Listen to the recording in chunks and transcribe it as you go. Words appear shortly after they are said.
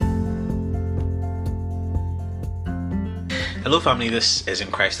Hello, family. This is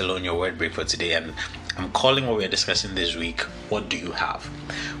In Christ Alone, your word break for today, and I'm calling what we are discussing this week. What do you have?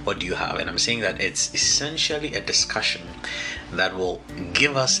 What do you have? And I'm saying that it's essentially a discussion that will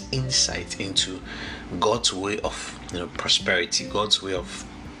give us insight into God's way of prosperity, God's way of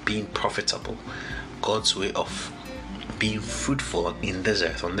being profitable, God's way of being fruitful in this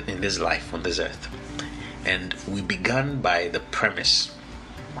earth, in this life, on this earth. And we began by the premise,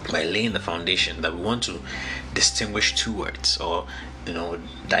 by laying the foundation that we want to distinguish two words, or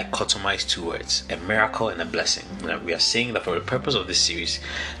dichotomize two words, a miracle and a blessing. We are saying that for the purpose of this series,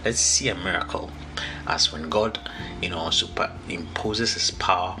 let's see a miracle as when God superimposes his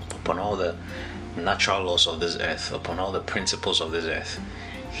power upon all the natural laws of this earth, upon all the principles of this earth.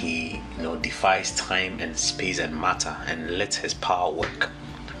 He defies time and space and matter and lets his power work.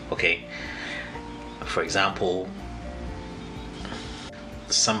 Okay, for example,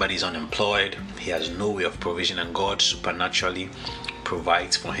 somebody's unemployed, he has no way of provision, and God supernaturally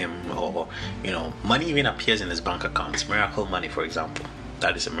provides for him, or money even appears in his bank accounts. Miracle money, for example.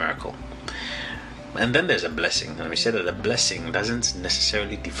 That is a miracle. And then there's a blessing, and we said that the blessing doesn't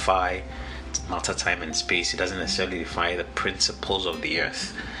necessarily defy matter, time and space. It doesn't necessarily defy the principles of the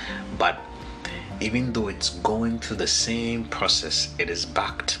earth, but even though it's going through the same process, it is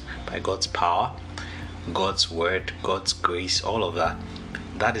backed by God's power, God's word, God's grace, all of that.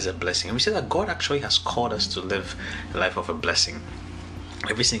 That is a blessing. And we say that God actually has called us to live a life of a blessing.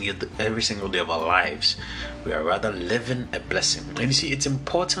 Every single day of our lives, we are rather living a blessing. And you see, it's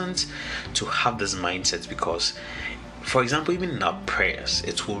important to have this mindset because, for example, even in our prayers,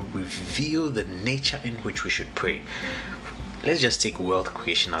 it will reveal the nature in which we should pray. Let's just take wealth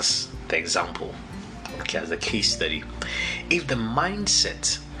creation as the example, as the case study. If the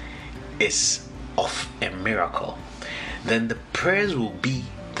mindset is of a miracle, then the prayers will be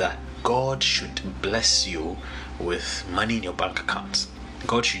that God should bless you with money in your bank account.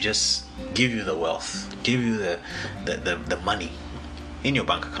 God should just give you the wealth, give you the money in your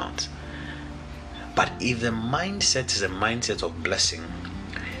bank account. But if the mindset is a mindset of blessing,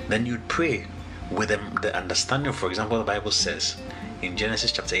 then you'd pray with the understanding. For example, the Bible says in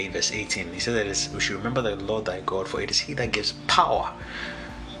Genesis chapter 8 verse 18, he says that we should remember the Lord thy God, for it is he that gives power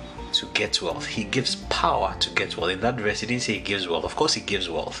to get wealth. He gives power to get wealth. In that verse, he didn't say he gives wealth. Of course he gives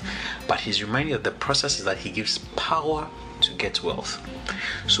wealth, but he's reminding that the process is that he gives power to get wealth.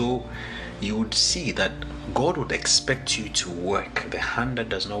 So you would see that God would expect you to work. The hand that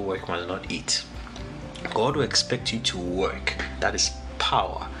does not work must not eat. God will expect you to work. That is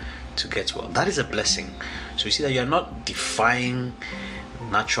power to get wealth. That is a blessing. So you see that you are not defying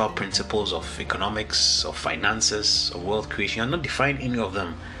natural principles of economics, of finances, of wealth creation. You are not defying any of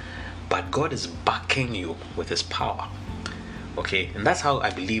them, but God is backing you with his power. Okay, and that's how I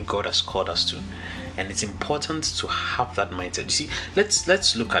believe God has called us to. And it's important to have that mindset. You see,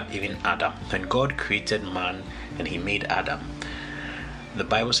 let's look at even Adam. When God created man and he made Adam, the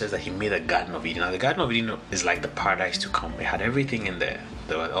Bible says that he made a Garden of Eden. Now the Garden of Eden is like the paradise to come. It had everything in there.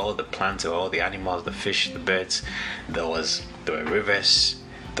 There were all the plants, there were all the animals, the fish, the birds. There were rivers.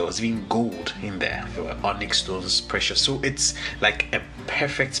 There was even gold in there. There were onyx stones, precious. So it's like a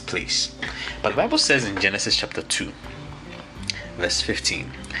perfect place. But the Bible says in Genesis chapter 2 verse 15,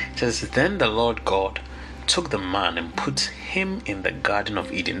 it says, then the Lord God took the man and put him in the Garden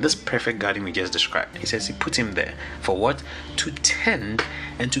of Eden. This perfect garden we just described. He says he put him there for what? To tend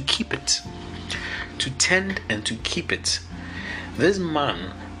and to keep it. To tend and to keep it. This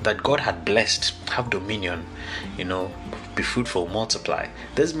man that God had blessed, have dominion, be fruitful, multiply.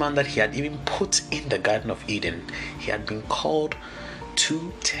 This man that he had even put in the Garden of Eden, he had been called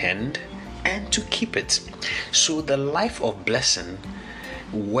to tend and to keep it. So the life of blessing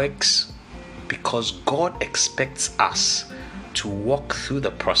works because God expects us to walk through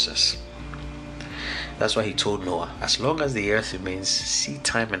the process. That's why he told Noah, as long as the earth remains, seed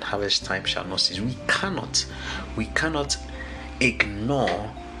time and harvest time shall not cease. We cannot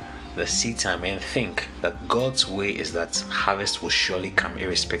ignore the seed time and think that God's way is that harvest will surely come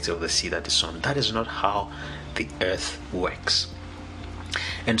irrespective of the seed that is sown. That is not how the earth works.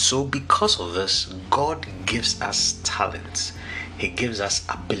 And so because of this, God gives us talents. He gives us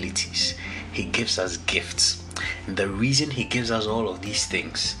abilities. He gives us gifts. And the reason he gives us all of these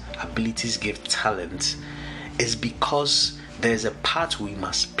things, abilities, gift, talents, is because there's a part we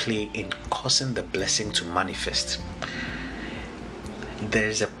must play in causing the blessing to manifest. There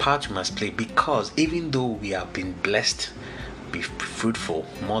is a part we must play because even though we have been blessed, be fruitful,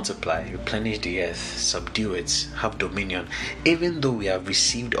 multiply, replenish the earth, subdue it, have dominion, even though we have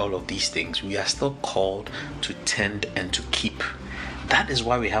received all of these things, we are still called to tend and to keep. That is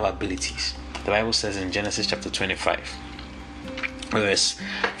why we have abilities. The Bible says in Genesis chapter 25 verse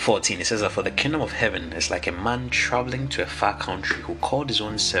 14, it says that for the kingdom of heaven is like a man traveling to a far country, who called his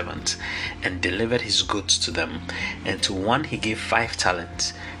own servants and delivered his goods to them. And to one he gave 5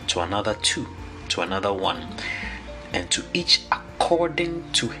 talents, to another 2, to another 1, and to each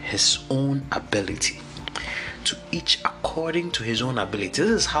according to his own ability. To each according to his own ability.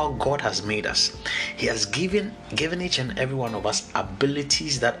 This is how God has made us. He has given each and every one of us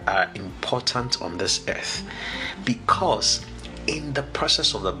abilities that are important on this earth, because in the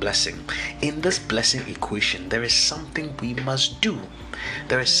process of the blessing, in this blessing equation, there is something we must do.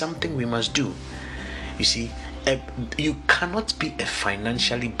 There is something we must do. You see, you cannot be a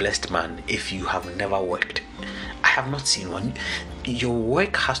financially blessed man if you have never worked. I have not seen one. Your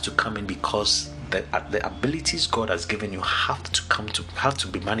work has to come in, because the abilities God has given you have to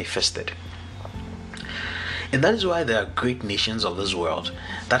be manifested. And that is why there are great nations of this world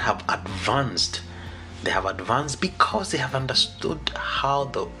that have advanced. They have advanced because they have understood how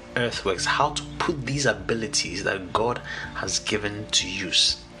the earth works, how to put these abilities that God has given to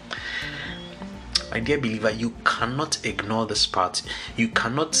use. My dear believer, you cannot ignore this part. You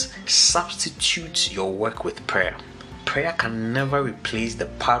cannot substitute your work with prayer. Prayer can never replace the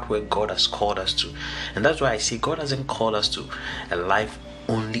part where God has called us to. And that's why I say God hasn't called us to a life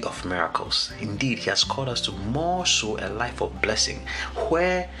only of miracles. Indeed, He has called us to more so a life of blessing,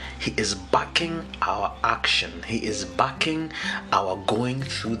 where He is backing our action. He is backing our going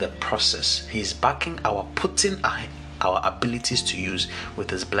through the process. He is backing our putting our abilities to use with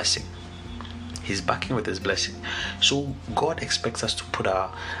His blessing. He's backing with His blessing. So God expects us to put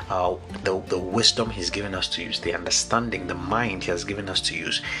the wisdom He's given us to use, the understanding, the mind He has given us to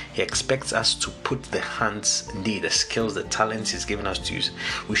use. He expects us to put the hands, indeed, the skills, the talents He's given us to use.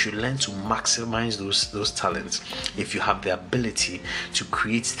 We should learn to maximize those talents. If you have the ability to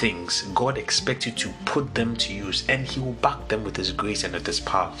create things, God expects you to put them to use, and He will back them with His grace and with His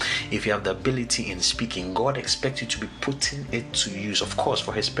power. If you have the ability in speaking, God expects you to be putting it to use, of course,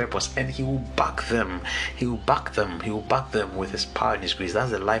 for His purpose, and He will back them. He will back them with His power and His grace.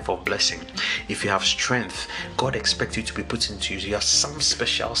 That's the life of blessing. If you have strength, God expects you to be put into use. You have some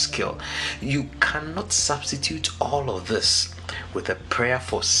special skill. You cannot substitute all of this with a prayer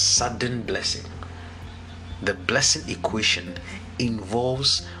for sudden blessing. The blessing equation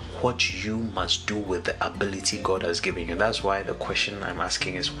involves what you must do with the ability God has given you. That's why the question I'm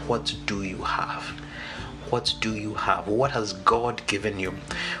asking is, what do you have? What do you have? What has God given you?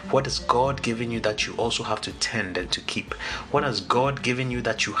 What has God given you that you also have to tend and to keep? What has God given you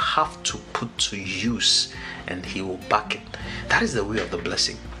that you have to put to use, and He will back it? That is the way of the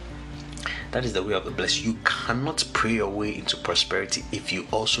blessing. That is the way of the blessing. You cannot pray your way into prosperity if you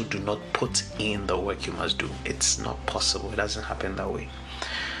also do not put in the work you must do. It's not possible. It doesn't happen that way.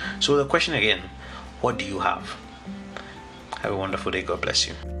 So the question again, what do you have? Have a wonderful day. God bless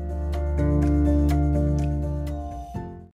you.